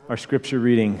Our scripture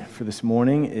reading for this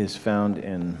morning is found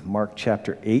in Mark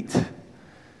chapter 8.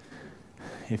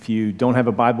 If you don't have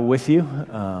a Bible with you,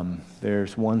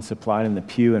 there's one supplied in the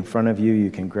pew in front of you. You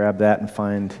can grab that and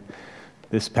find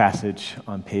this passage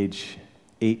on page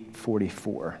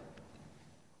 844.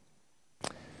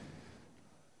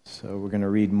 So we're going to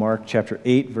read Mark chapter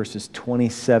 8, verses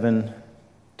 27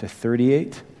 to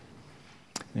 38.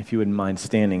 And if you wouldn't mind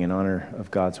standing in honor of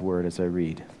God's word as I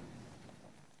read.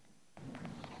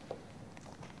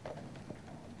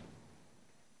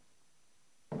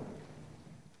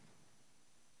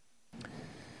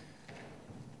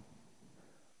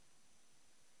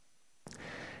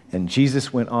 And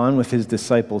Jesus went on with his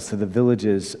disciples to the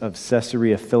villages of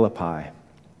Caesarea Philippi.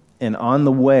 And on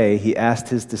the way, he asked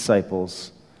his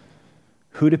disciples,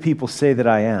 "Who do people say that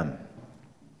I am?"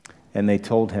 And they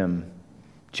told him,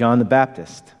 "John the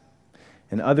Baptist.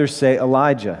 And others say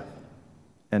Elijah,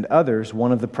 and others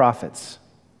one of the prophets."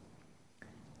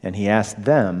 And he asked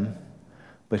them,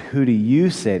 "But who do you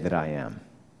say that I am?"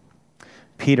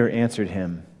 Peter answered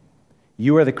him,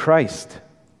 "You are the Christ."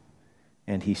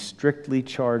 And he strictly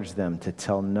charged them to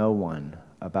tell no one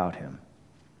about him.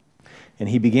 And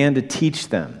he began to teach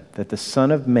them that the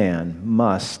Son of Man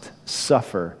must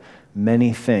suffer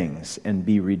many things and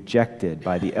be rejected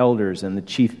by the elders and the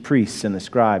chief priests and the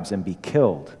scribes and be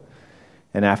killed,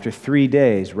 and after 3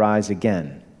 days rise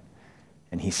again.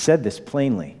 And he said this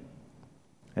plainly.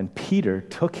 And Peter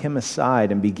took him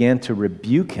aside and began to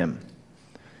rebuke him.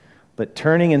 But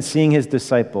turning and seeing his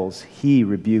disciples, he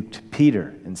rebuked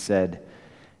Peter and said,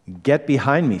 "Get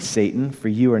behind me, Satan, for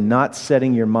you are not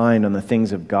setting your mind on the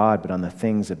things of God, but on the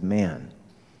things of man."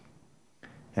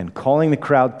 And calling the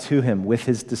crowd to him with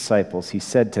his disciples, he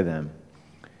said to them,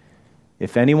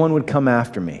 "If anyone would come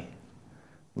after me,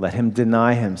 let him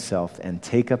deny himself and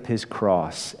take up his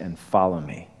cross and follow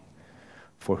me.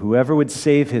 For whoever would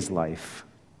save his life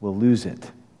will lose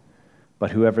it.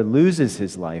 But whoever loses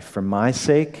his life for my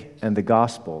sake and the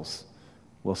gospel's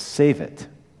will save it.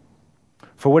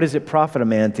 For what does it profit a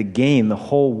man to gain the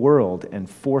whole world and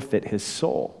forfeit his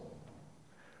soul?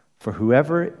 For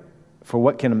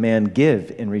what can a man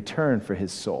give in return for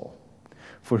his soul?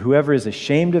 For whoever is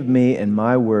ashamed of me and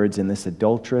my words in this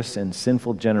adulterous and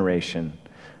sinful generation,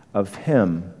 of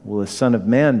him will the Son of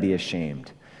Man be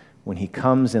ashamed when he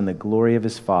comes in the glory of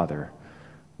his Father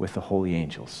with the holy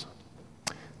angels."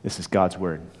 This is God's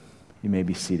word. You may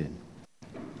be seated.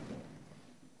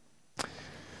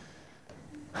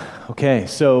 Okay,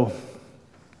 so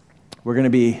we're going to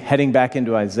be heading back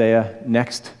into Isaiah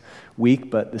next week,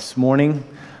 but this morning,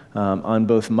 on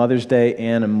both Mother's Day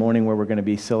and a morning where we're going to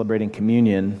be celebrating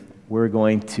communion, we're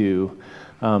going to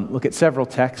look at several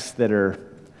texts that are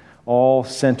all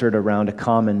centered around a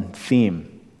common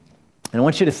theme. And I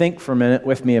want you to think for a minute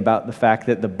with me about the fact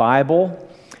that the Bible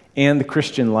and the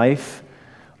Christian life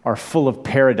are full of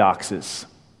paradoxes.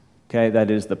 Okay,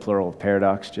 that is the plural of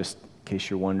paradox, just in case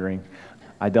you're wondering.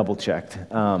 I double-checked.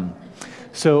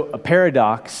 So a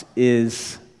paradox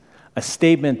is a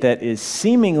statement that is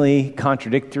seemingly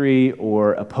contradictory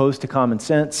or opposed to common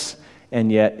sense,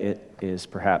 and yet it is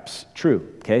perhaps true.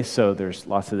 Okay, so there's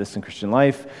lots of this in Christian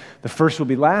life. The first will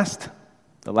be last,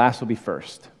 the last will be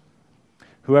first.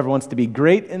 Whoever wants to be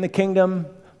great in the kingdom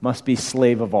must be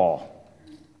slave of all.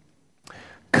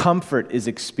 Comfort is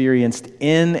experienced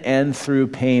in and through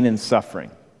pain and suffering.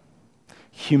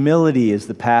 Humility is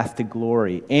the path to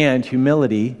glory, and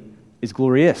humility is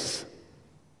glorious.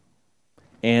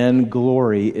 And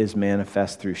glory is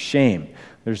manifest through shame.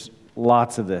 There's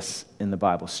lots of this in the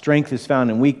Bible. Strength is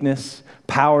found in weakness.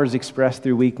 Power is expressed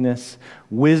through weakness.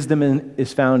 Wisdom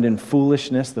is found in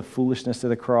foolishness, the foolishness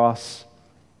of the cross.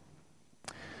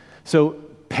 So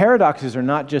paradoxes are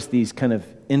not just these kind of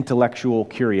intellectual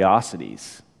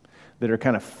curiosities that are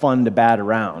kind of fun to bat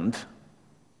around.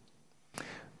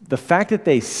 The fact that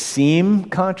they seem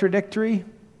contradictory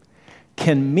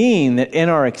can mean that in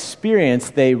our experience,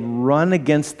 they run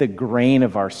against the grain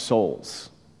of our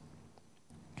souls.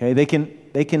 Okay, they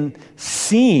can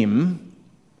seem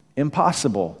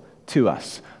impossible to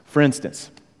us. For instance,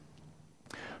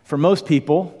 for most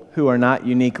people who are not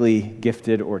uniquely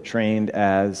gifted or trained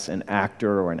as an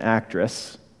actor or an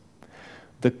actress,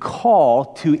 the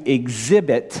call to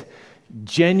exhibit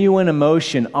genuine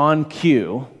emotion on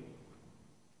cue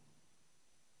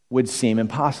would seem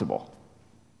impossible.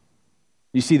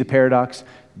 You see the paradox?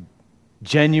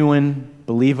 Genuine,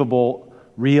 believable,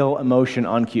 real emotion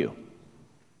on cue.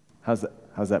 How's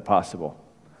that possible?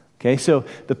 Okay, so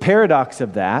the paradox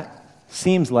of that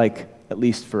seems like, at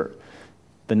least for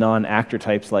the non-actor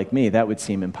types like me, that would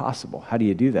seem impossible. How do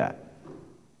you do that?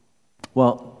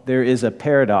 Well, there is a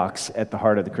paradox at the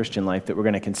heart of the Christian life that we're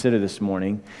going to consider this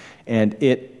morning, and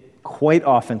it quite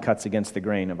often cuts against the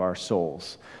grain of our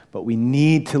souls. But we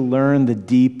need to learn the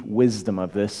deep wisdom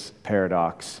of this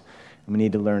paradox, and we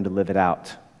need to learn to live it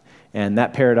out. And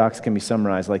that paradox can be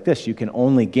summarized like this: you can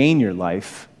only gain your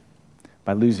life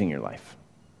by losing your life.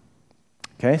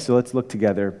 Okay, so let's look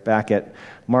together back at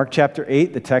Mark chapter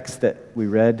 8, the text that we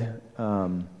read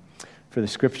for the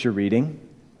scripture reading.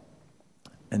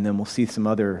 And then we'll see some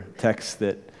other texts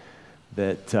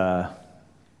that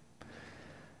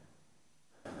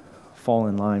fall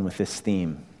in line with this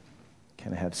theme,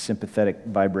 kind of have sympathetic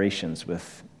vibrations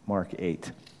with Mark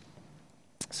 8.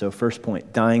 So first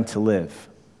point, dying to live.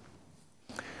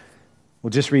 We'll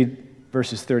just read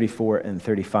verses 34 and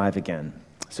 35 again.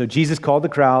 So Jesus called the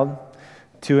crowd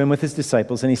to him with his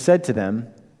disciples, and he said to them,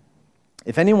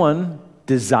 if anyone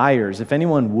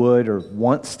would or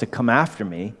wants to come after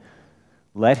me,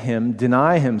 let him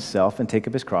deny himself and take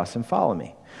up his cross and follow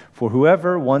me. For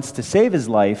whoever wants to save his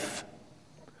life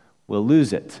will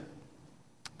lose it.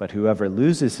 But whoever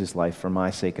loses his life for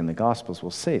my sake and the gospel's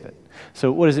will save it.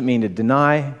 So what does it mean to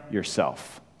deny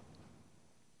yourself?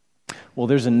 Well,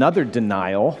 there's another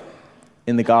denial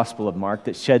in the Gospel of Mark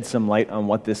that sheds some light on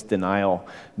what this denial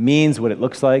means, what it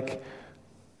looks like.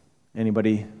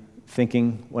 Anybody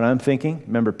thinking what I'm thinking?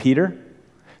 Remember Peter?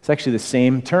 It's actually the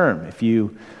same term. If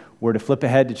you were to flip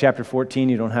ahead to chapter 14,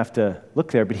 you don't have to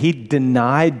look there, but he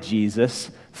denied Jesus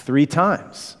 3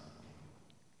 times.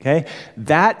 Okay?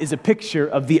 That is a picture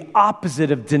of the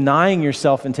opposite of denying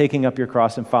yourself and taking up your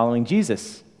cross and following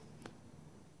Jesus.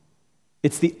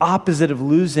 It's the opposite of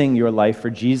losing your life for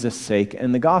Jesus' sake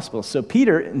and the gospel. So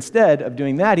Peter, instead of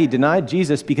doing that, he denied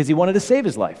Jesus because he wanted to save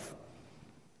his life.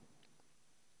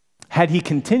 Had he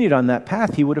continued on that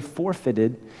path, he would have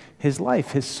forfeited his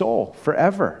life, his soul,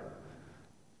 forever.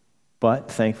 But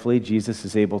thankfully, Jesus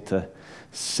is able to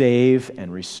save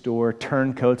and restore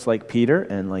turncoats like Peter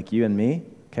and like you and me,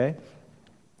 okay?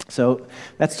 So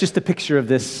that's just a picture of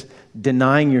this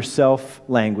denying yourself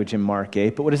language in Mark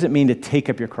 8. But what does it mean to take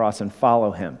up your cross and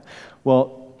follow him?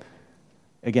 Well,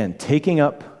 again, taking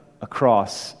up a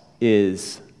cross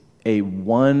is a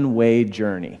one-way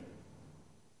journey.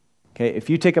 Okay, if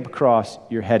you take up a cross,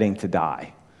 you're heading to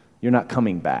die. You're not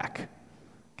coming back.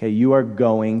 Okay, you are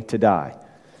going to die.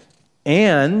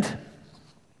 And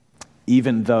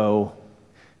even though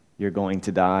you're going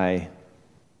to die,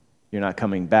 you're not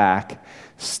coming back,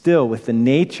 still with the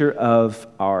nature of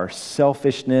our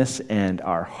selfishness and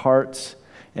our hearts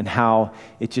and how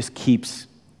it just keeps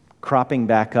cropping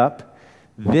back up,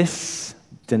 this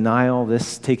denial,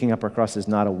 this taking up our cross is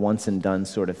not a once and done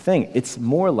sort of thing. It's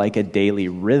more like a daily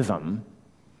rhythm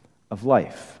of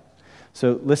life.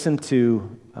 So listen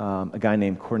to a guy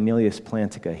named Cornelius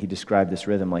Plantinga. He described this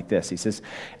rhythm like this. He says,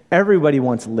 everybody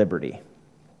wants liberty.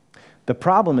 The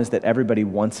problem is that everybody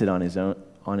wants it on his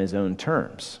own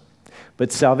terms.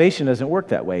 But salvation doesn't work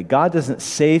that way. God doesn't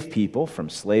save people from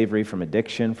slavery, from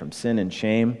addiction, from sin and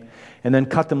shame, and then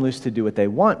cut them loose to do what they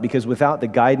want, because without the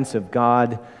guidance of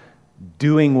God,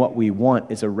 doing what we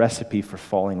want is a recipe for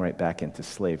falling right back into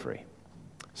slavery.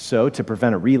 So to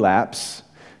prevent a relapse,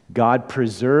 God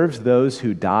preserves those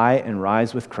who die and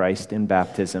rise with Christ in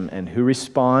baptism and who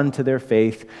respond to their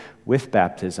faith with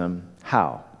baptism.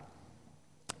 How?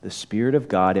 The Spirit of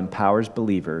God empowers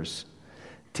believers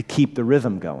to keep the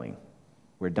rhythm going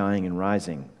where dying and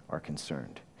rising are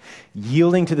concerned.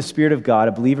 Yielding to the Spirit of God,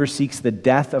 a believer seeks the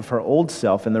death of her old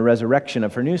self and the resurrection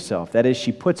of her new self. That is,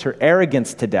 she puts her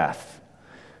arrogance to death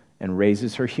and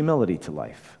raises her humility to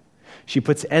life. She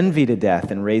puts envy to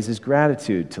death and raises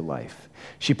gratitude to life.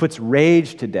 She puts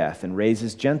rage to death and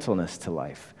raises gentleness to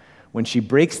life. When she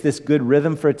breaks this good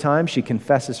rhythm for a time, she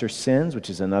confesses her sins, which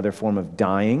is another form of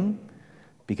dying,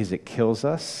 because it kills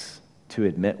us to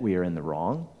admit we are in the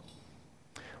wrong.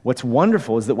 What's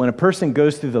wonderful is that when a person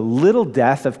goes through the little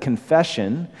death of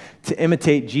confession to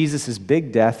imitate Jesus'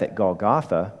 big death at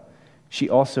Golgotha, she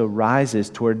also rises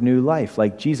toward new life,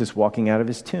 like Jesus walking out of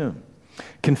his tomb.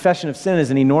 Confession of sin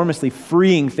is an enormously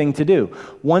freeing thing to do.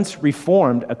 Once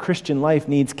reformed, a Christian life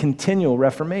needs continual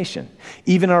reformation.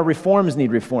 Even our reforms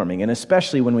need reforming, and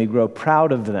especially when we grow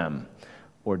proud of them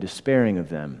or despairing of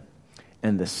them.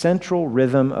 And the central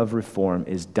rhythm of reform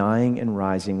is dying and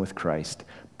rising with Christ,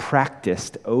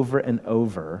 practiced over and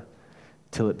over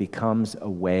till it becomes a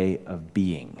way of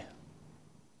being.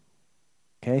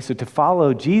 Okay, so to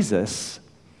follow Jesus,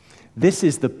 this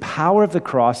is the power of the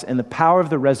cross and the power of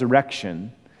the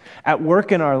resurrection at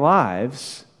work in our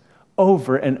lives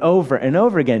over and over and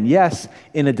over again. Yes,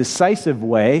 in a decisive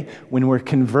way when we're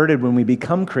converted, when we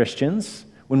become Christians,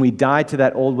 when we die to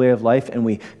that old way of life and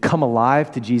we come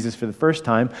alive to Jesus for the first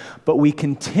time, but we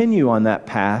continue on that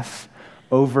path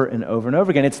over and over and over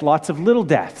again. It's lots of little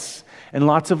deaths and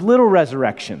lots of little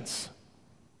resurrections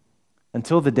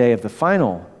until the day of the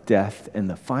final death and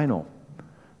the final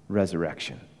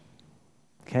resurrection.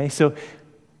 Okay, so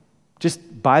just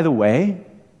by the way,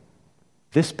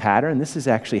 this pattern, this is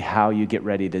actually how you get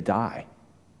ready to die.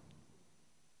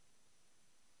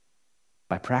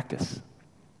 By practice.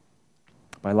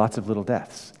 By lots of little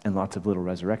deaths and lots of little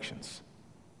resurrections.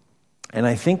 And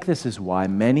I think this is why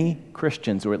many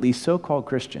Christians, or at least so-called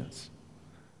Christians,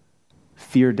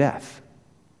 fear death.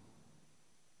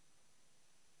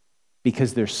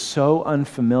 Because they're so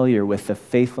unfamiliar with the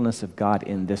faithfulness of God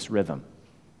in this rhythm.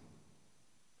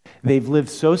 They've lived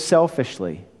so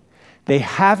selfishly. They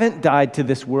haven't died to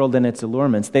this world and its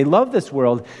allurements. They love this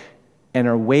world and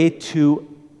are way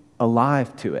too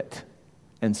alive to it.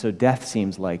 And so death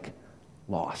seems like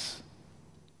loss.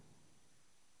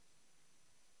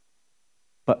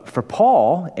 But for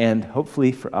Paul, and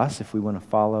hopefully for us, if we want to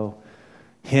follow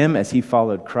him as he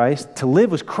followed Christ, to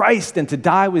live was Christ and to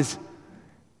die was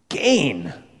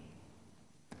gain.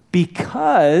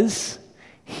 Because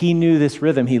he knew this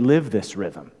rhythm, he lived this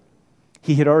rhythm.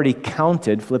 He had already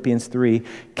counted, Philippians 3,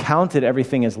 counted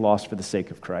everything as loss for the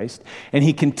sake of Christ. And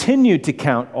he continued to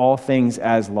count all things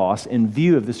as loss in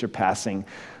view of the surpassing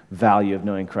value of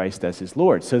knowing Christ as his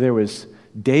Lord. So there was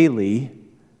daily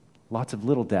lots of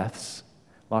little deaths,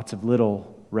 lots of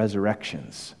little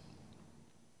resurrections.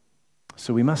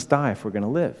 So we must die if we're going to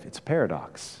live. It's a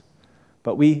paradox.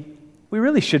 But we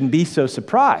really shouldn't be so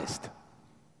surprised.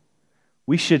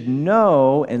 We should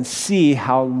know and see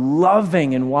how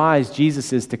loving and wise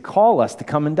Jesus is to call us to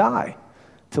come and die,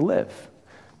 to live.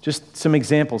 Just some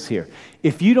examples here.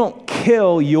 If you don't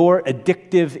kill your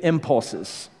addictive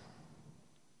impulses,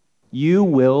 you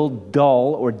will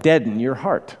dull or deaden your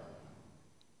heart.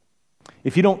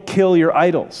 If you don't kill your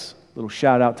idols, little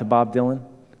shout out to Bob Dylan.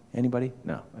 Anybody?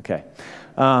 No? Okay.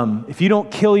 If you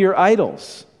don't kill your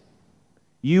idols,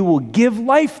 you will give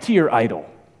life to your idol.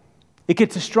 It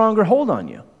gets a stronger hold on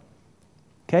you.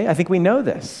 Okay? I think we know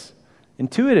this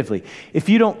intuitively. If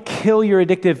you don't kill your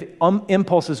addictive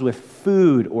impulses with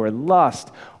food or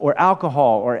lust or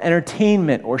alcohol or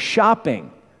entertainment or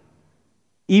shopping,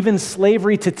 even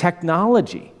slavery to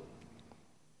technology,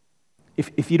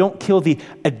 if you don't kill the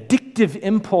addictive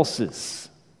impulses,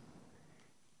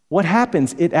 what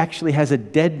happens? It actually has a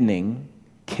deadening,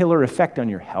 killer effect on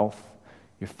your health,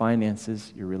 your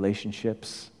finances, your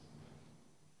relationships.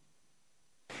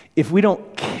 If we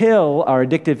don't kill our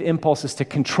addictive impulses to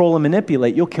control and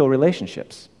manipulate, you'll kill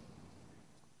relationships.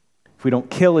 If we don't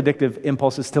kill addictive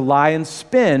impulses to lie and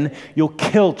spin, you'll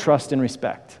kill trust and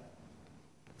respect.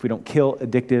 If we don't kill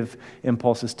addictive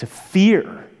impulses to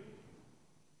fear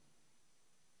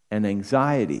and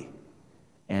anxiety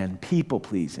and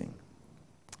people-pleasing,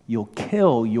 you'll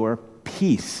kill your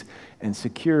peace and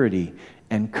security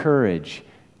and courage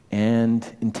and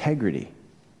integrity.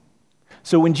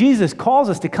 So when Jesus calls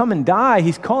us to come and die,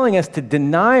 he's calling us to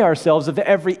deny ourselves of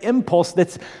every impulse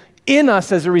that's in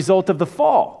us as a result of the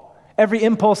fall, every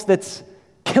impulse that's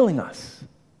killing us.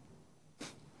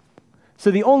 So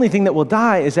the only thing that will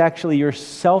die is actually your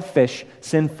selfish,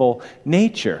 sinful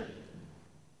nature.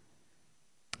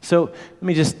 So let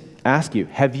me just ask you,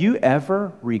 have you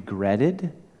ever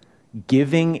regretted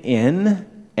giving in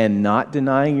and not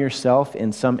denying yourself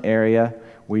in some area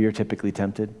where you're typically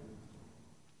tempted?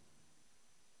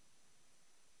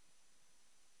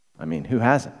 I mean, who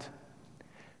hasn't?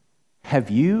 Have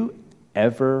you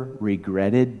ever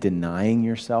regretted denying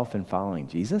yourself and following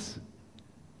Jesus?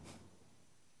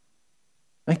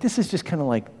 Like, this is just kind of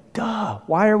like, duh,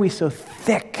 why are we so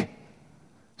thick?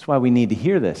 That's why we need to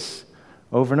hear this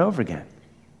over and over again.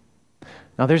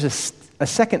 Now, there's a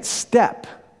second step,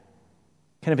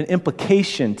 kind of an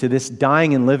implication to this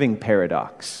dying and living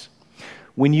paradox.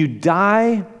 When you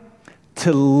die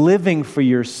to living for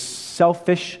your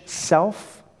selfish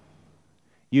self,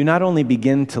 you not only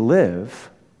begin to live,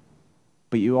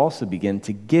 but you also begin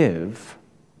to give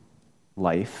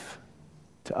life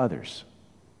to others.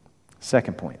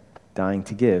 Second point, dying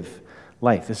to give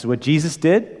life. This is what Jesus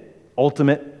did.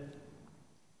 Ultimately,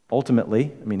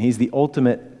 I mean, he's the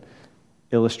ultimate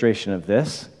illustration of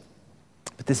this.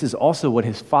 But this is also what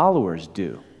his followers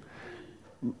do.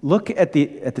 Look at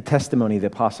the testimony of the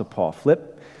Apostle Paul.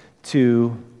 Flip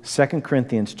to 2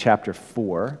 Corinthians chapter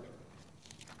 4.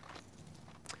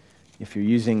 If you're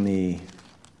using the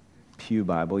Pew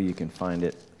Bible, you can find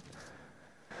it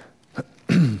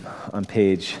on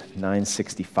page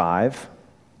 965.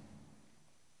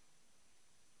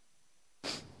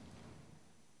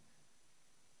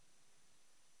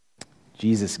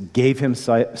 Jesus gave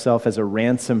himself as a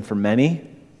ransom for many.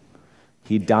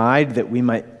 He died that we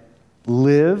might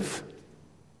live.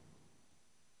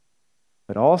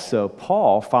 But also,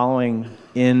 Paul, following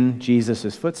in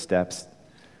Jesus' footsteps,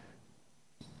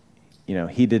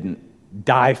 he didn't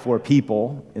die for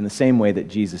people in the same way that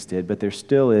Jesus did, but there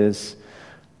still is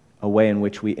a way in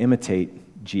which we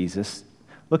imitate Jesus.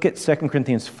 Look at 2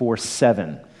 Corinthians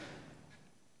 4:7.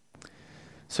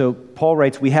 So Paul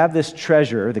writes, we have this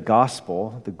treasure, the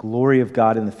gospel, the glory of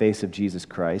God in the face of Jesus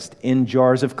Christ, in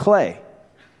jars of clay.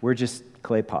 We're just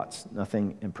clay pots,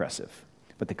 nothing impressive.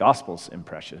 But the gospel's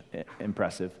impressive,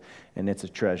 and it's a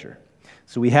treasure.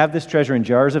 So we have this treasure in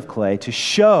jars of clay to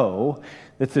show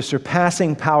that the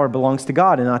surpassing power belongs to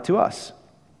God and not to us.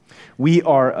 We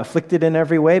are afflicted in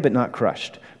every way, but not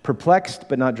crushed. Perplexed,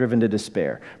 but not driven to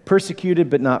despair. Persecuted,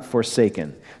 but not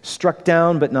forsaken. Struck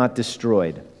down, but not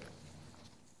destroyed.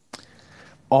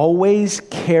 Always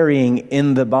carrying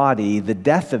in the body the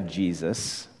death of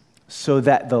Jesus, so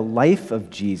that the life of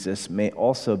Jesus may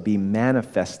also be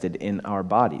manifested in our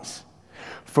bodies.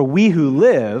 For we who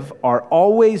live are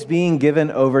always being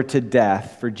given over to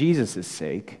death for Jesus'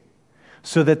 sake,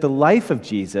 so that the life of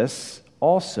Jesus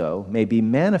also may be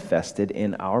manifested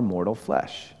in our mortal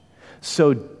flesh.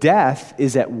 So death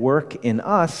is at work in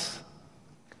us,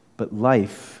 but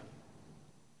life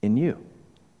in you.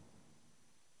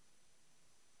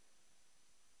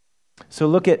 So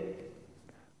look at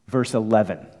verse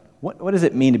 11. What does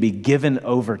it mean to be given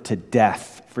over to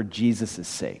death for Jesus'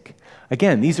 sake?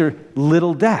 Again, these are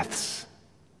little deaths.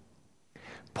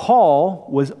 Paul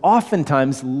was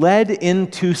oftentimes led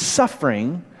into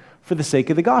suffering for the sake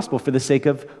of the gospel, for the sake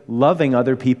of loving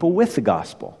other people with the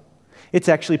gospel. It's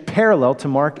actually parallel to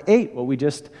Mark 8, what we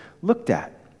just looked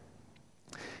at.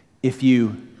 If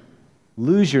you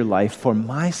lose your life for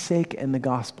my sake and the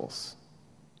gospel's,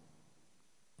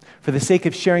 for the sake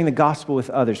of sharing the gospel with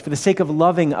others, for the sake of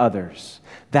loving others,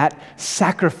 that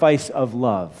sacrifice of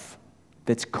love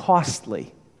that's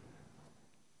costly.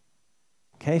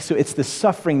 Okay, so it's the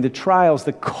suffering, the trials,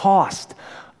 the cost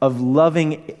of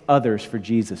loving others for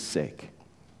Jesus' sake.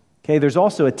 Okay, there's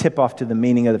also a tip-off to the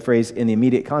meaning of the phrase in the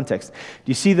immediate context.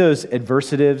 Do you see those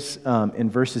adversatives in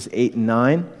verses 8 and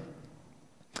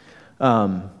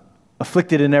 9?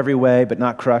 Afflicted in every way, but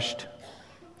not crushed.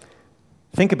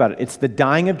 Think about it. It's the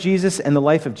dying of Jesus and the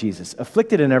life of Jesus.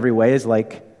 Afflicted in every way is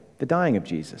like the dying of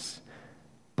Jesus,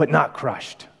 but not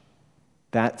crushed.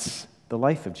 That's the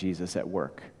life of Jesus at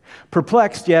work.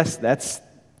 Perplexed, yes, that's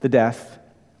the death,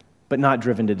 but not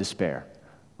driven to despair.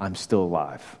 I'm still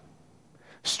alive.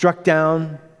 Struck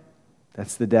down,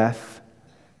 that's the death,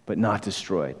 but not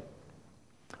destroyed.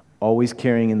 Always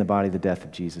carrying in the body the death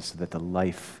of Jesus so that the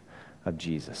life of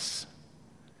Jesus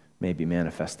may be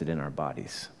manifested in our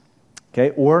bodies.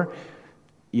 Okay, or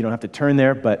you don't have to turn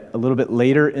there, but a little bit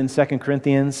later in 2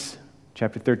 Corinthians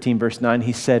chapter 13, verse 9,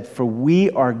 he said, for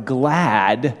we are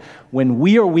glad when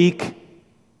we are weak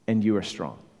and you are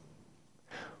strong.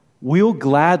 We'll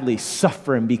gladly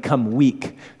suffer and become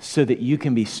weak so that you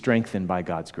can be strengthened by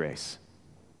God's grace.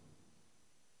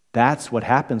 That's what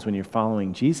happens when you're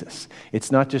following Jesus.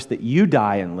 It's not just that you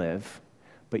die and live,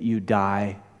 but you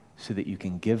die so that you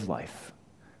can give life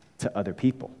to other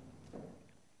people.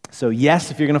 So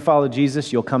yes, if you're going to follow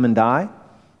Jesus, you'll come and die.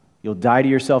 You'll die to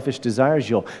your selfish desires.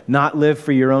 You'll not live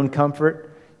for your own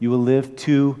comfort. You will live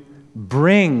to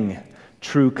bring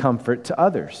true comfort to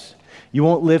others. You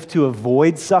won't live to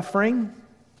avoid suffering.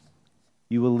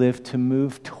 You will live to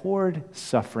move toward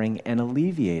suffering and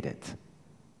alleviate it.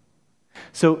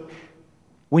 So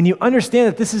when you understand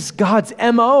that this is God's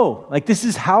MO, like this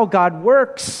is how God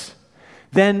works,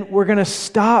 then we're going to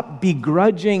stop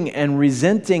begrudging and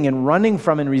resenting and running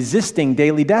from and resisting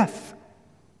daily death.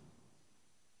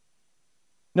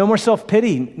 No more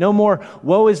self-pity. No more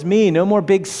woe is me. No more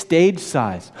big stage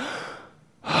size.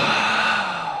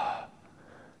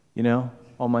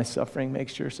 All my suffering, make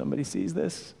sure somebody sees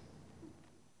this.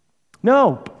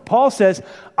 No, Paul says,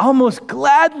 I'll most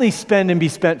gladly spend and be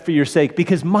spent for your sake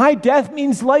because my death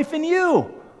means life in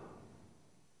you.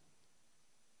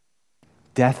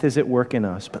 Death is at work in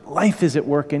us, but life is at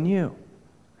work in you.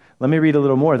 Let me read a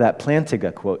little more of that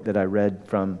Plantinga quote that I read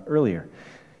from earlier.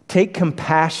 Take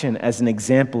compassion as an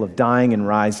example of dying and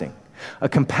rising. A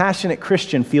compassionate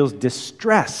Christian feels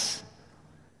distress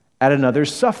at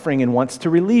another's suffering and wants to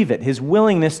relieve it. His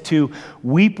willingness to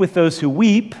weep with those who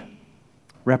weep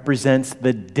represents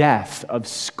the death of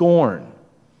scorn.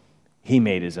 He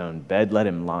made his own bed, let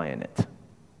him lie in it.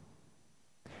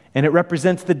 And it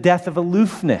represents the death of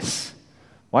aloofness.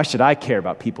 Why should I care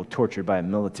about people tortured by a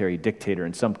military dictator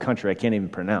in some country I can't even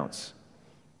pronounce?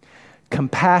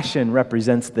 Compassion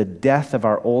represents the death of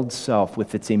our old self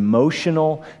with its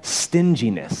emotional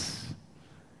stinginess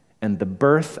and the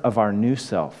birth of our new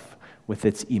self with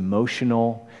its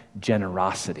emotional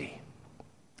generosity.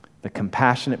 The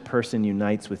compassionate person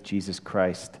unites with Jesus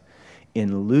Christ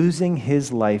in losing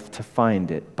his life to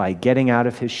find it by getting out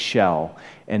of his shell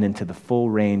and into the full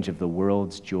range of the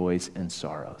world's joys and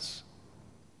sorrows.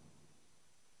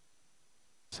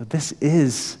 So this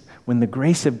is when the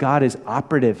grace of God is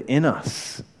operative in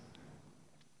us.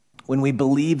 When we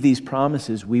believe these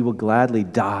promises, we will gladly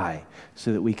die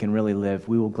so that we can really live.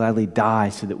 We will gladly die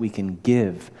so that we can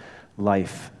give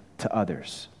life to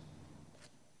others.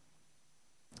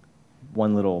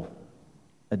 One little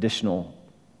additional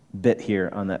bit here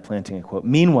on that planting a quote.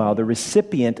 Meanwhile, the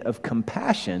recipient of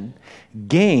compassion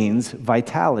gains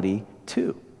vitality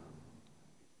too.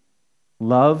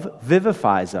 Love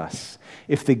vivifies us.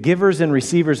 If the givers and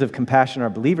receivers of compassion are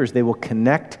believers, they will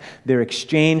connect their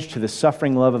exchange to the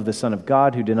suffering love of the Son of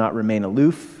God, who did not remain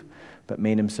aloof, but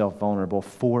made himself vulnerable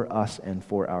for us and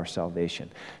for our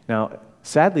salvation. Now,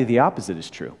 sadly, the opposite is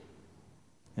true.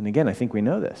 And again, I think we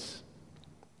know this.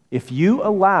 If you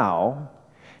allow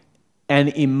an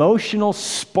emotional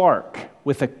spark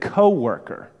with a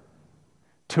coworker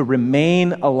to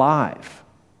remain alive,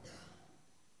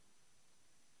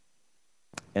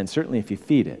 and certainly if you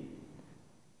feed it,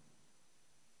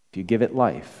 if you give it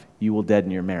life, you will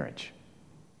deaden your marriage.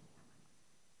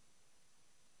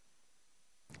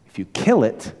 If you kill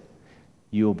it,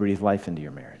 you will breathe life into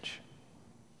your marriage.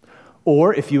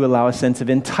 Or if you allow a sense of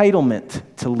entitlement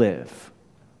to live,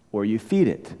 or you feed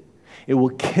it, it will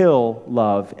kill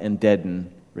love and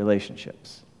deaden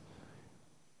relationships.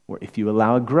 Or if you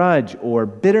allow a grudge or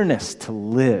bitterness to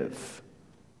live,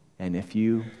 and if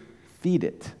you feed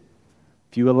it,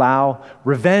 if you allow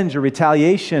revenge or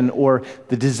retaliation or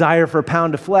the desire for a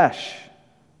pound of flesh,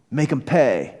 make them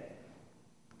pay.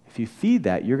 If you feed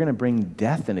that, you're going to bring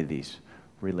death into these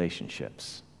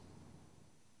relationships.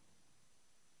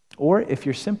 Or if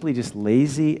you're simply just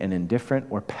lazy and indifferent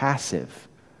or passive,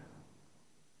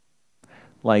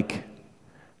 like,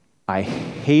 I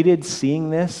hated seeing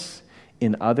this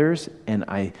in others, and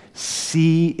I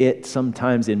see it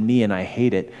sometimes in me, and I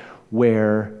hate it,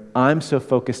 where I'm so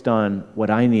focused on what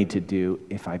I need to do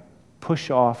if I push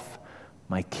off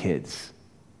my kids.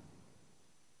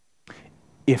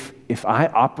 If I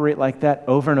operate like that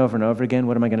over and over and over again,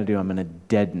 what am I going to do? I'm going to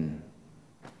deaden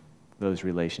those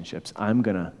relationships. I'm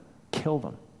going to kill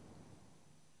them.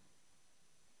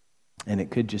 And it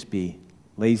could just be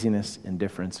laziness,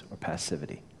 indifference, or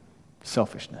passivity.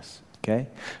 Selfishness, okay?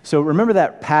 So remember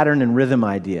that pattern and rhythm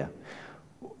idea.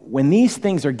 When these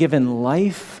things are given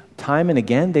life time and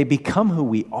again, they become who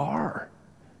we are.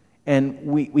 And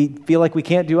we feel like we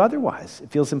can't do otherwise.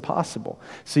 It feels impossible.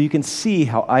 So you can see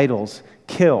how idols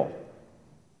kill.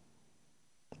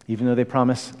 Even though they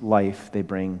promise life, they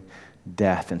bring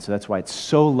death. And so that's why it's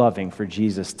so loving for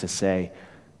Jesus to say,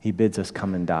 he bids us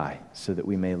come and die so that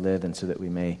we may live and so that we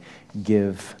may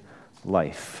give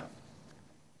life.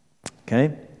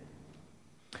 Okay?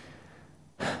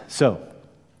 So,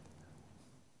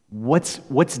 what's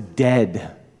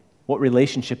dead? What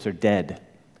relationships are dead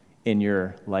in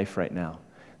your life right now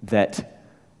that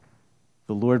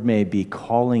the Lord may be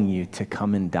calling you to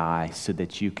come and die so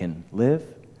that you can live,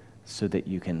 so that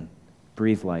you can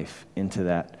breathe life into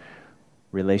that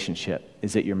relationship?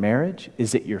 Is it your marriage?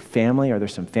 Is it your family? Are there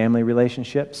some family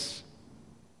relationships?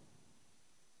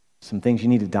 Some things you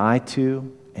need to die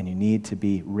to, and you need to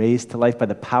be raised to life by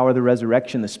the power of the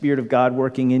resurrection, the Spirit of God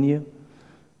working in you?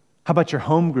 How about your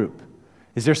home group?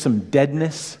 Is there some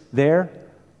deadness there?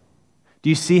 Do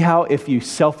you see how if you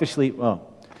selfishly, well,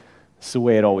 it's the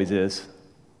way it always is,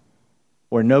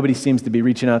 or nobody seems to be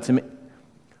reaching out to me.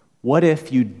 What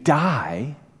if you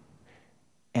die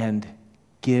and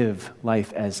give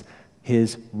life as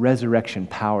his resurrection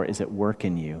power is at work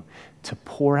in you to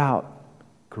pour out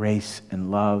grace and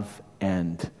love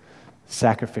and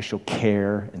sacrificial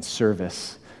care and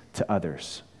service to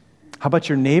others? How about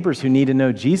your neighbors who need to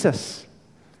know Jesus?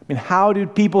 I mean, how do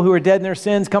people who are dead in their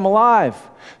sins come alive?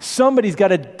 Somebody's got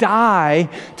to die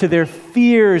to their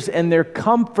fears and their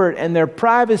comfort and their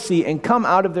privacy and come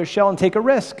out of their shell and take a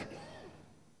risk.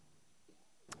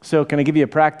 So can I give you a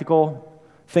practical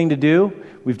thing to do?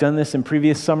 We've done this in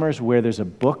previous summers where there's a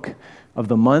book of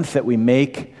the month that we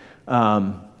make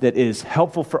that is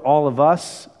helpful for all of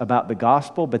us about the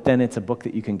gospel, but then it's a book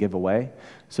that you can give away.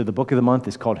 So the book of the month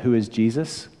is called Who is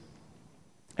Jesus?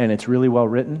 And it's really well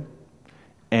written.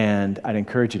 And I'd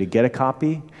encourage you to get a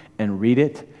copy and read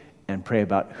it and pray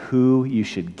about who you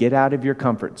should get out of your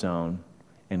comfort zone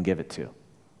and give it to.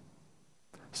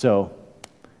 So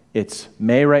It's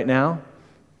May right now.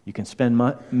 You can spend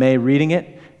May reading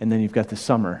it, and then you've got the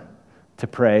summer to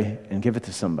pray and give it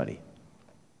to somebody.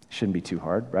 Shouldn't be too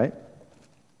hard, right?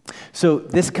 So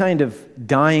this kind of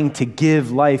dying to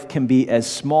give life can be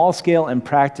as small scale and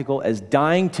practical as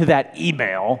dying to that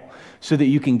email so that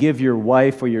you can give your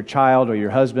wife or your child or your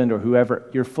husband or whoever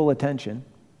your full attention.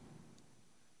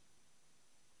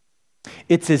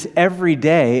 It's as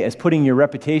everyday as putting your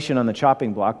reputation on the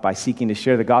chopping block by seeking to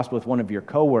share the gospel with one of your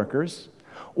coworkers,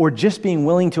 or just being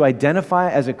willing to identify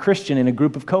as a Christian in a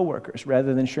group of coworkers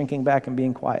rather than shrinking back and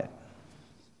being quiet.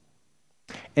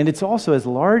 And it's also as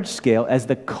large scale as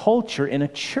the culture in a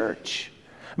church.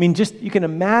 I mean, just you can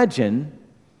imagine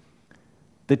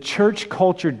the church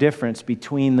culture difference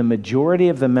between the majority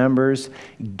of the members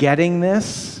getting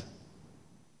this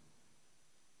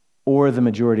or the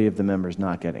majority of the members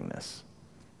not getting this.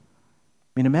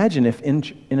 I mean, imagine if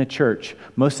in a church,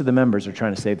 most of the members are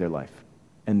trying to save their life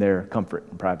and their comfort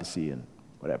and privacy and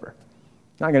whatever.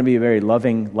 It's not going to be a very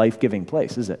loving, life-giving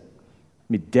place, is it?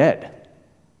 It'll be dead.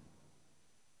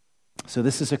 So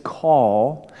this is a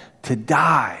call to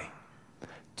die,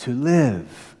 to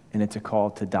live, and it's a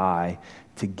call to die,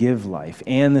 to give life.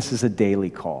 And this is a daily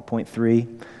call. Point 3,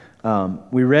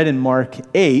 we read in Mark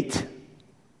 8, if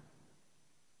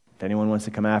anyone wants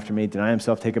to come after me, deny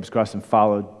himself, take up his cross, and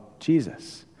follow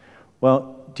Jesus.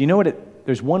 Well, do you know what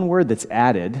there's one word that's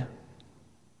added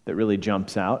that really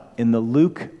jumps out in the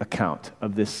Luke account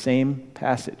of this same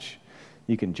passage.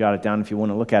 You can jot it down if you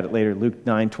want to look at it later, Luke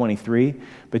 9:23.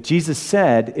 But Jesus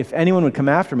said, if anyone would come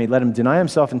after me, let him deny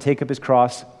himself and take up his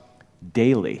cross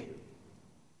daily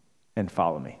and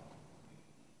follow me.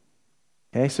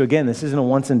 Okay, so again, this isn't a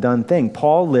once and done thing.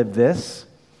 Paul lived this.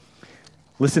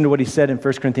 Listen to what he said in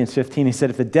 1 Corinthians 15. He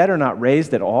said, if the dead are not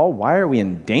raised at all, why are we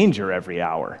in danger every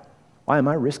hour? Why am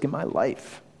I risking my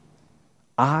life?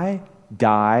 I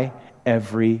die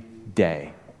every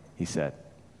day, he said.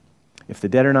 If the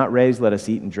dead are not raised, let us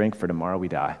eat and drink, for tomorrow we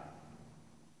die.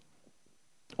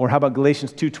 Or how about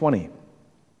Galatians 2:20?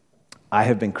 I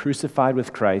have been crucified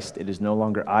with Christ. It is no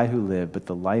longer I who live,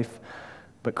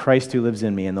 but Christ who lives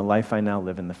in me. And the life I now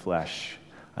live in the flesh,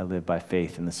 I live by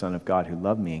faith in the Son of God who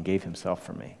loved me and gave himself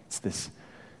for me. It's this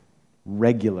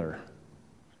regular,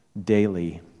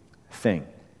 daily thing.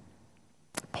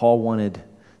 Paul wanted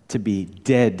to be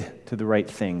dead to the right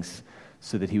things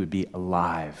so that he would be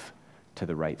alive to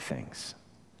the right things.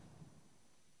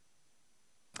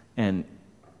 And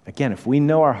again, if we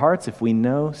know our hearts, if we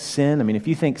know sin, I mean, if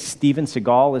you think Steven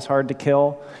Seagal is hard to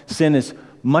kill, sin is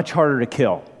much harder to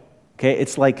kill. Okay?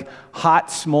 It's like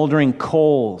hot, smoldering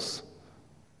coals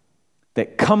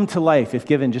that come to life if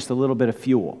given just a little bit of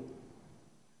fuel.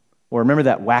 Or remember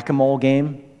that whack-a-mole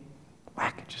game?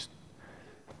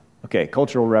 Okay,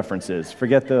 cultural references.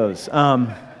 Forget those.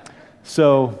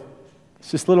 So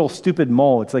it's this little stupid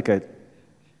mole. It's like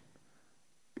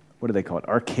what do they call it?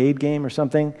 Arcade game or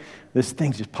something? This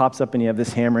thing just pops up and you have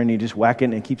this hammer and you just whack it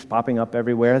and it keeps popping up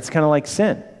everywhere. It's kind of like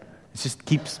sin. It just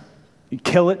keeps, you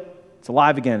kill it, it's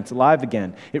alive again, it's alive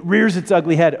again. It rears its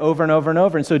ugly head over and over and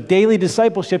over. And so daily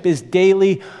discipleship is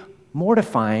daily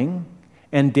mortifying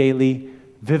and daily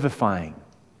vivifying.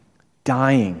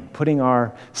 Dying, putting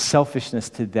our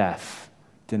selfishness to death,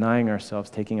 denying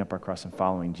ourselves, taking up our cross and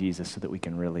following Jesus so that we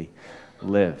can really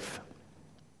live.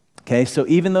 Okay, so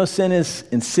even though sin is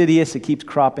insidious, it keeps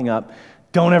cropping up,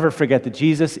 don't ever forget that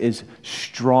Jesus is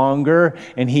stronger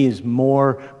and he is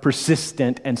more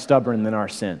persistent and stubborn than our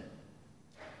sin.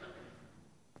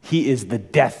 He is the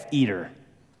Death Eater.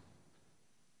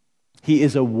 He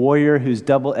is a warrior whose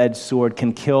double-edged sword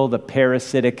can kill the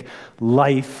parasitic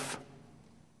life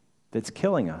that's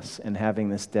killing us and having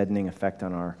this deadening effect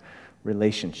on our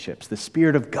relationships. The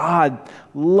Spirit of God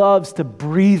loves to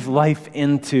breathe life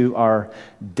into our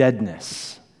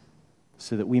deadness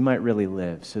so that we might really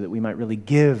live, so that we might really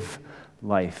give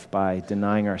life by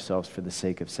denying ourselves for the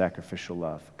sake of sacrificial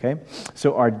love, okay?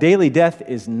 So our daily death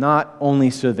is not only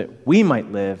so that we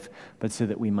might live, but so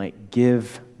that we might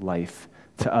give life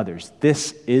to others.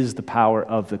 This is the power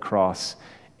of the cross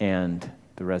and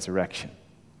the resurrection.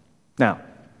 Now,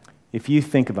 if you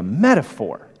think of a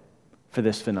metaphor for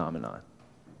this phenomenon,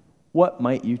 what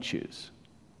might you choose?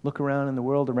 Look around in the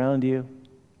world around you.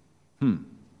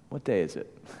 What day is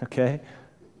it? Okay?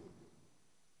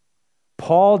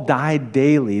 Paul died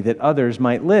daily that others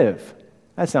might live.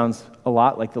 That sounds a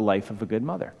lot like the life of a good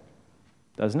mother,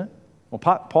 doesn't it? Well,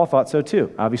 Paul thought so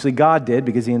too. Obviously, God did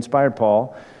because he inspired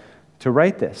Paul to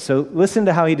write this. So listen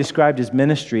to how he described his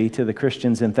ministry to the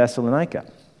Christians in Thessalonica.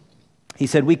 He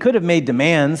said, we could have made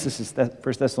demands. This is 1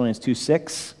 Thessalonians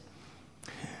 2:6.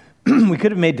 We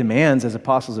could have made demands as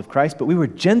apostles of Christ, but we were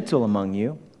gentle among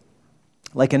you,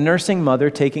 like a nursing mother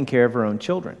taking care of her own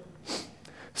children.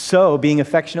 So, being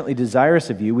affectionately desirous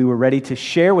of you, we were ready to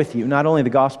share with you not only the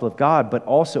gospel of God, but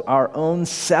also our own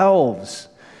selves,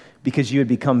 because you had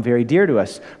become very dear to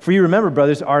us. For you remember,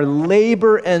 brothers, our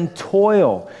labor and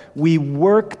toil. We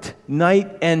worked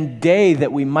night and day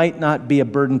that we might not be a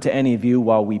burden to any of you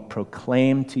while we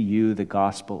proclaim to you the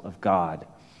gospel of God.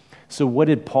 So what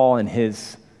did Paul and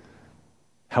his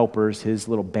helpers, his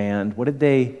little band, what did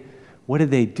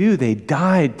they do? They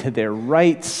died to their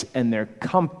rights and their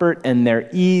comfort and their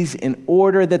ease in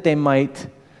order that they might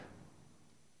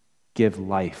give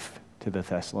life to the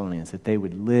Thessalonians, that they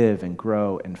would live and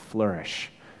grow and flourish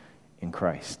in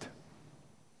Christ.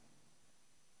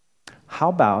 How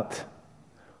about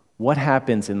what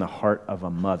happens in the heart of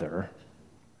a mother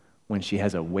when she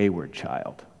has a wayward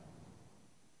child? I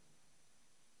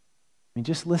mean,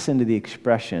 just listen to the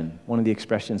expression, one of the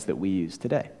expressions that we use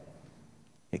today.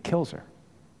 It kills her.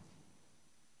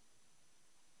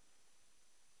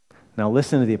 Now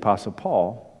listen to the Apostle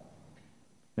Paul.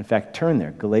 In fact, turn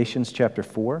there. Galatians chapter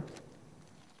 4.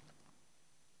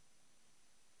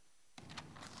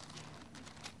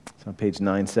 It's on page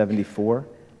 974.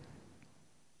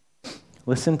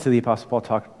 Listen to the Apostle Paul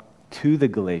talk to the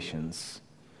Galatians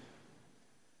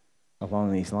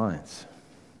along these lines.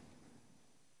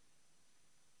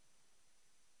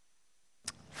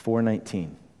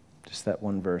 4:19. Just that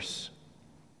one verse.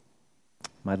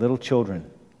 My little children,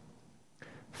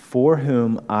 for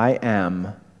whom I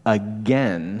am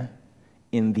again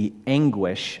in the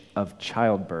anguish of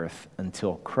childbirth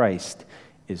until Christ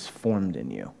is formed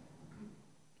in you.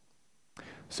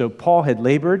 So Paul had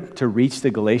labored to reach the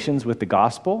Galatians with the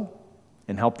gospel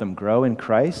and help them grow in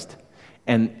Christ,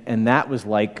 and that was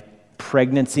like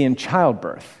pregnancy and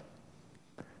childbirth.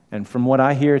 And from what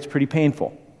I hear, it's pretty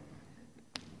painful.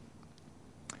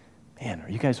 Man,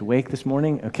 are you guys awake this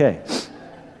morning? Okay.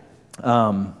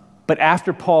 But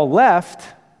after Paul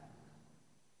left,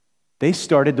 they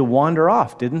started to wander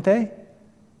off, didn't they?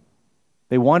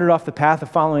 They wandered off the path of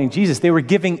following Jesus. They were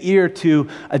giving ear to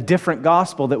a different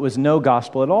gospel that was no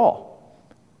gospel at all.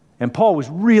 And Paul was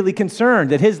really concerned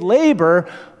that his labor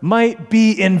might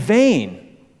be in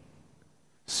vain.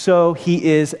 So he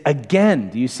is again.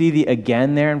 Do you see the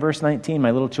again there in verse 19?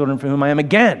 My little children, for whom I am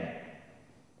again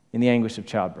in the anguish of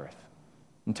childbirth,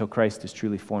 until Christ is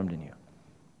truly formed in you.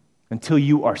 Until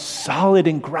you are solid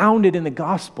and grounded in the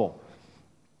gospel.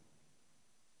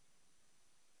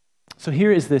 So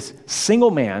here is this single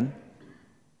man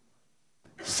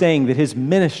saying that his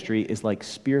ministry is like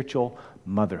spiritual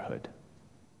motherhood.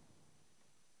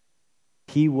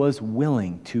 He was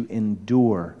willing to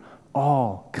endure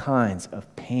all kinds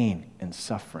of pain and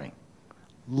suffering,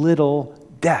 little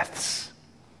deaths,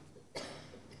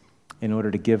 in order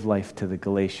to give life to the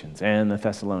Galatians and the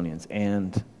Thessalonians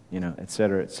and, et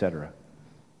cetera, et cetera.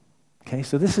 Okay,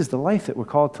 so this is the life that we're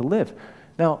called to live.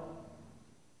 Now,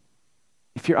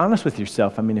 if you're honest with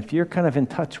yourself, if you're kind of in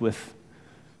touch with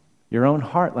your own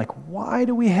heart, like, why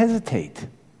do we hesitate?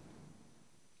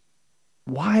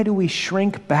 Why do we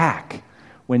shrink back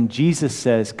when Jesus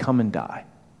says, come and die?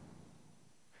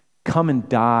 Come and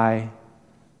die.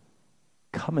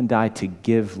 Come and die to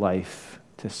give life,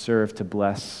 to serve, to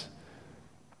bless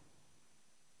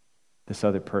this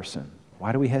other person.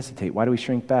 Why do we hesitate? Why do we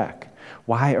shrink back?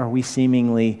 Why are we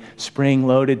seemingly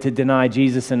spring-loaded to deny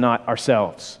Jesus and not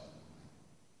ourselves?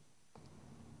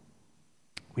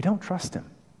 We don't trust him.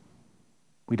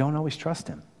 We don't always trust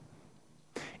him.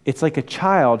 It's like a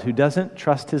child who doesn't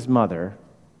trust his mother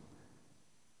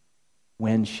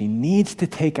when she needs to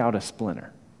take out a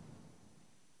splinter.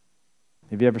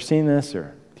 Have you ever seen this,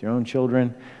 or with your own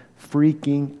children?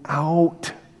 Freaking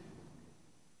out.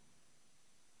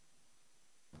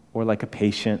 Or like a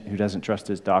patient who doesn't trust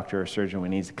his doctor or surgeon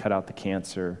when he needs to cut out the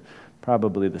cancer.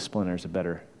 Probably the splinter is a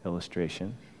better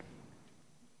illustration.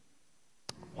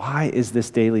 Why is this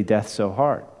daily death so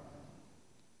hard?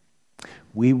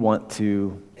 We want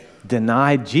to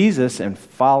deny Jesus and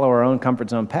follow our own comfort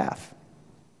zone path.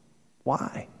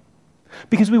 Why?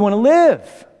 Because we want to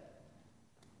live,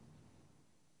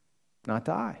 not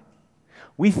die.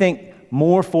 We think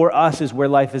more for us is where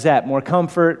life is at. More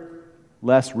comfort,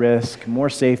 less risk, more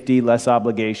safety, less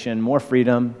obligation, more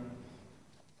freedom.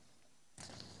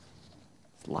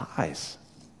 It's lies.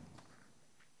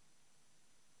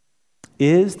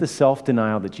 Is the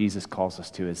self-denial that Jesus calls us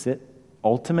to, is it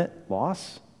ultimate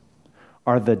loss?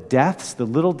 Are the deaths, the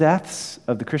little deaths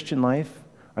of the Christian life,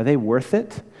 are they worth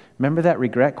it? Remember that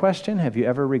regret question? Have you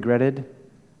ever regretted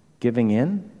giving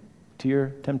in to your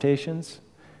temptations?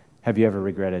 Have you ever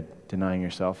regretted denying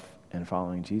yourself and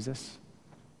following Jesus?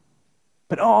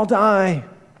 But I'll die.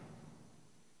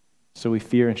 So we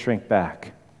fear and shrink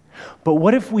back. But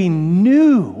what if we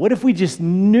knew? What if we just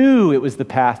knew it was the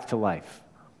path to life?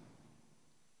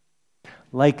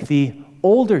 Like the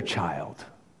older child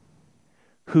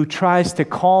who tries to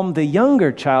calm the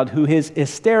younger child who is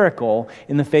hysterical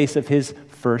in the face of his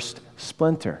first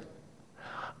splinter.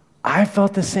 I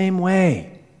felt the same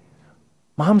way.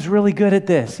 Mom's really good at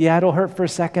this. Yeah, it'll hurt for a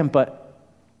second, but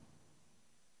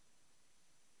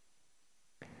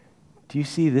do you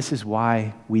see, this is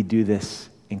why we do this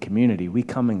in community. We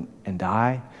come and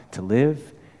die to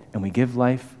live, and we give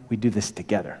life. We do this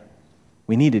together.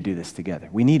 We need to do this together.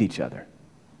 We need each other.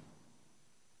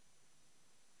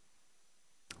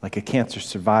 Like a cancer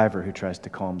survivor who tries to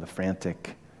calm the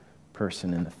frantic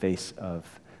person in the face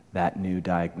of that new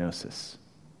diagnosis.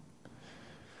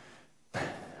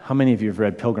 How many of you have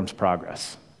read Pilgrim's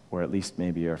Progress? Or at least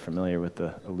maybe you're familiar with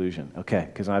the allusion. Okay,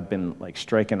 because I've been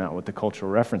striking out with the cultural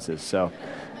references, so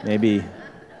maybe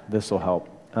this will help.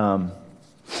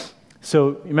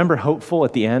 So remember Hopeful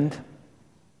at the end?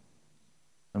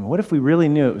 I mean, what if we really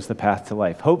knew it was the path to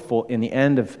life? Hopeful, in the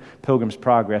end of Pilgrim's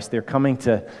Progress, they're coming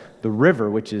to the river,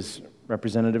 which is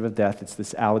representative of death. It's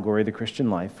this allegory of the Christian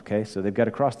life, okay? So they've got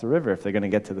to cross the river if they're going to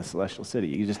get to the celestial city.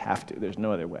 You just have to. There's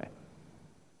no other way.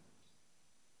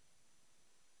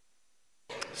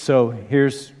 So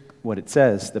here's what it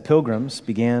says. The pilgrims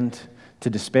began to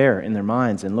despair in their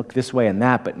minds and look this way and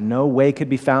that, but no way could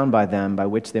be found by them by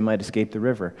which they might escape the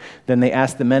river. Then they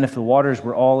asked the men if the waters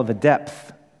were all of a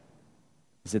depth.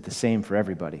 Is it the same for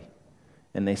everybody?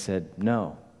 And they said,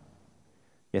 no.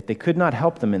 Yet they could not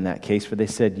help them in that case, for they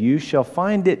said, you shall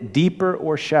find it deeper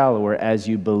or shallower as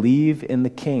you believe in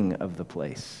the king of the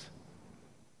place.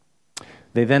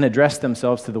 They then addressed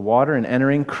themselves to the water, and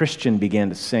entering, Christian began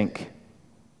to sink.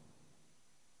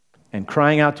 And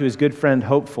crying out to his good friend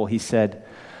Hopeful, he said,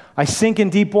 I sink in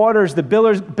deep waters, the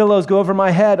billows go over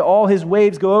my head, all his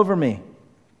waves go over me.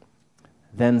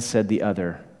 Then said the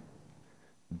other,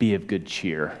 be of good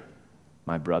cheer,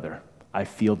 my brother. I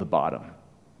feel the bottom,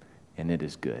 and it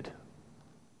is good.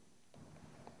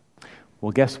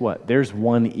 Well, guess what? There's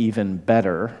one even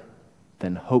better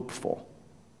than Hopeful,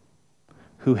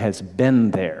 who has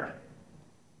been there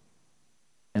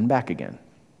and back again.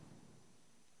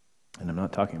 And I'm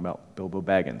not talking about Bilbo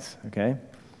Baggins, okay?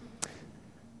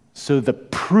 So the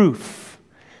proof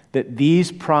that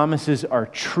these promises are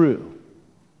true,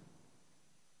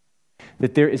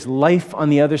 that there is life on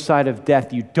the other side of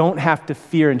death, you don't have to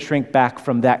fear and shrink back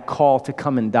from that call to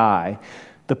come and die.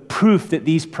 The proof that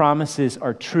these promises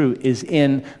are true is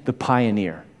in the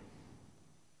pioneer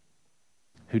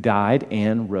who died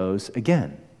and rose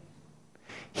again.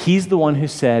 He's the one who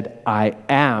said, I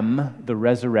am the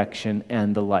resurrection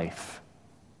and the life.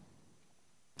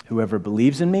 Whoever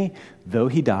believes in me, though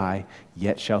he die,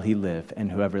 yet shall he live. And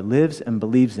whoever lives and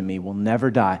believes in me will never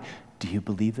die. Do you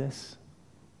believe this?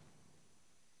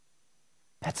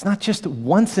 That's not just a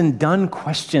once and done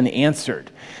question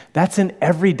answered. That's an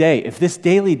everyday. If this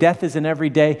daily death is an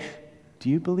everyday, do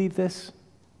you believe this?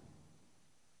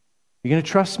 You're going to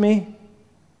trust me?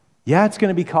 Yeah, it's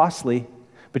going to be costly.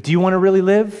 But do you want to really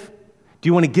live? Do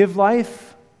you want to give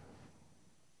life?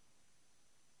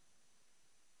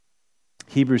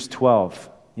 Hebrews 12,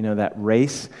 that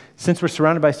race. Since we're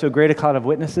surrounded by so great a cloud of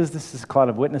witnesses, this is a cloud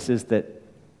of witnesses that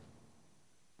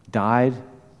died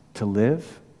to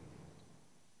live.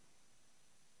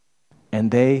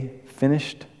 And they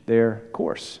finished their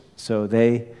course. So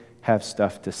they have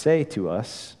stuff to say to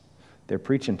us. They're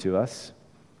preaching to us.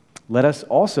 Let us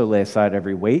also lay aside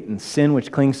every weight and sin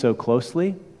which clings so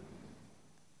closely.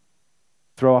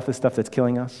 Throw off the stuff that's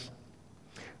killing us.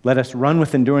 Let us run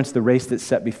with endurance the race that's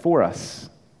set before us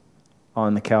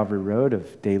on the Calvary road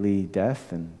of daily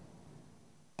death and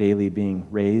daily being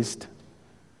raised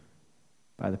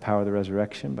by the power of the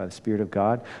resurrection, by the Spirit of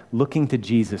God, looking to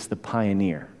Jesus, the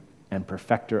pioneer and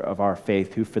perfecter of our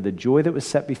faith, who for the joy that was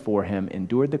set before him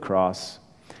endured the cross,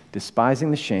 despising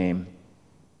the shame,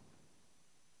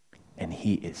 and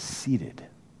he is seated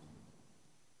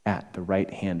at the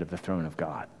right hand of the throne of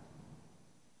God.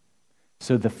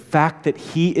 So the fact that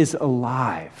he is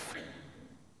alive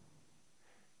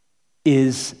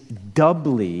is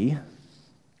doubly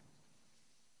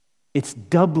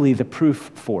the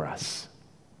proof for us.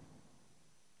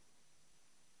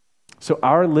 So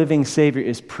our living Savior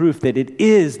is proof that it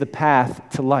is the path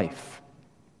to life.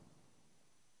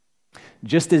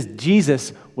 Just as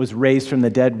Jesus was raised from the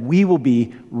dead, we will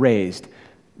be raised.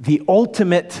 The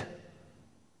ultimate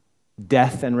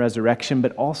death and resurrection,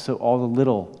 but also all the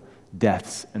little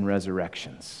deaths and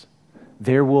resurrections.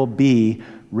 There will be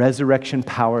resurrection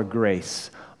power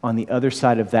grace on the other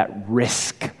side of that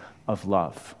risk of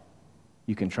love.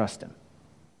 you can trust him.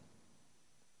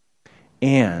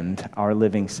 And our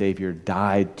living Savior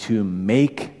died to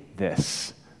make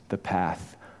this the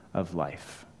path of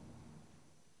life.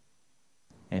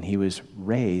 And he was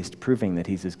raised, proving that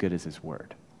he's as good as his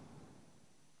word.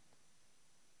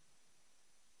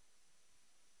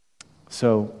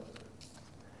 So,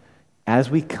 as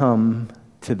we come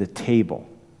to the table,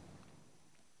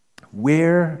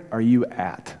 where are you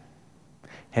at?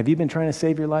 Have you been trying to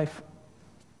save your life?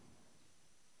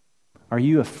 Are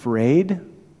you afraid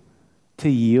to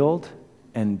yield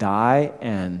and die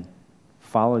and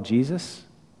follow Jesus?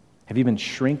 Have you been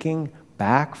shrinking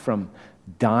back from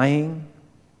dying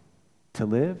to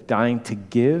live, dying to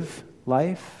give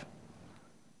life?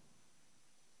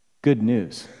 Good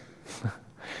news.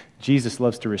 Jesus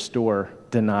loves to restore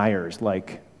deniers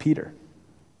like Peter.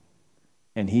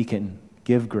 And he can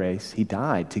give grace. He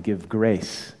died to give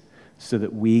grace so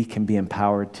that we can be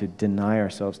empowered to deny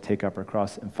ourselves, take up our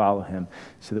cross, and follow him,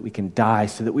 so that we can die,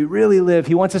 so that we really live.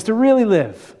 He wants us to really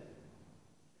live.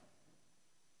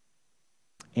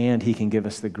 And he can give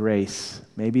us the grace.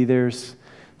 Maybe there's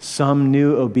some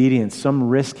new obedience, some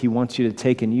risk he wants you to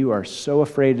take, and you are so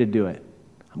afraid to do it.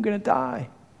 I'm going to die.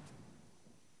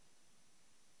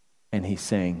 And he's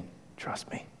saying, trust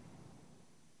me.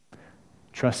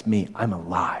 Trust me, I'm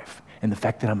alive. And the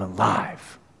fact that I'm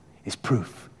alive is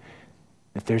proof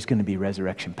that there's going to be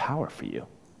resurrection power for you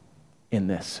in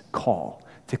this call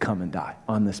to come and die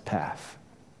on this path.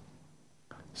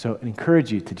 So I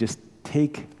encourage you to just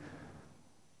take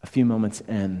a few moments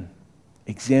and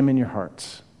examine your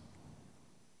hearts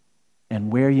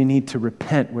and where you need to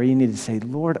repent, where you need to say,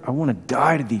 Lord, I want to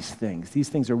die to these things. These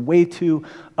things are way too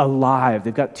alive.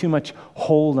 They've got too much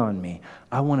hold on me.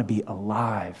 I want to be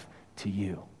alive to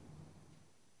you.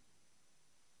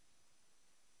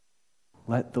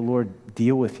 Let the Lord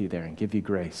deal with you there and give you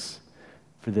grace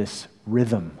for this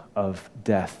rhythm of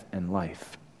death and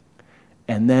life.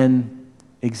 And then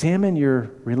examine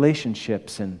your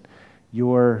relationships and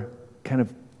your kind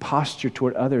of posture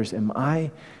toward others. Am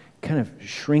I kind of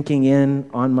shrinking in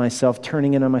on myself,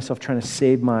 turning in on myself, trying to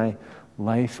save my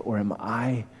life? Or am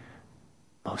I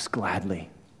most gladly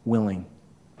willing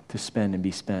to spend and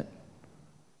be spent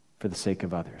for the sake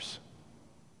of others?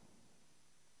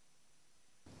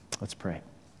 Let's pray.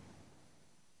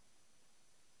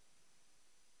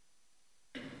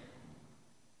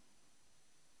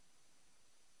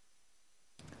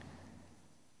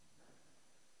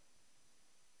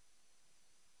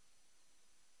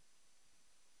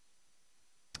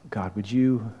 God, would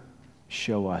you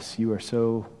show us? You are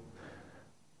so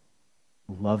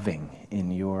loving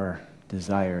in your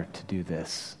desire to do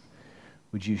this.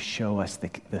 Would you show us the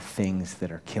things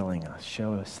that are killing us?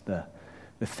 Show us the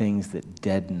things that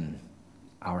deaden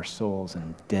our souls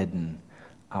and deaden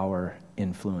our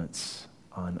influence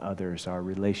on others, our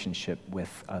relationship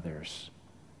with others.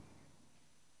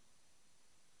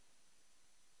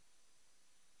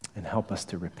 And help us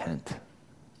to repent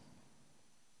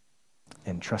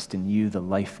and trust in you, the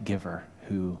life giver,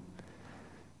 who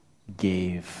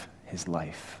gave his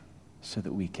life so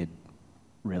that we could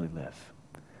really live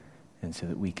and so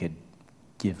that we could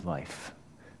give life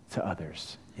to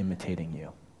others, imitating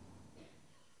you.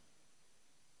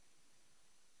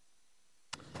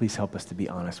 Please help us to be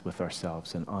honest with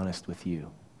ourselves and honest with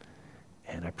you.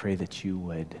 And I pray that you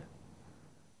would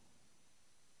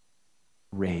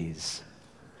raise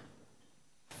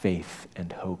faith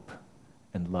and hope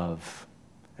and love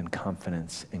and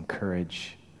confidence and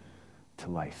courage to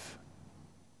life.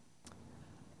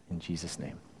 In Jesus'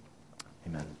 name,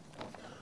 amen.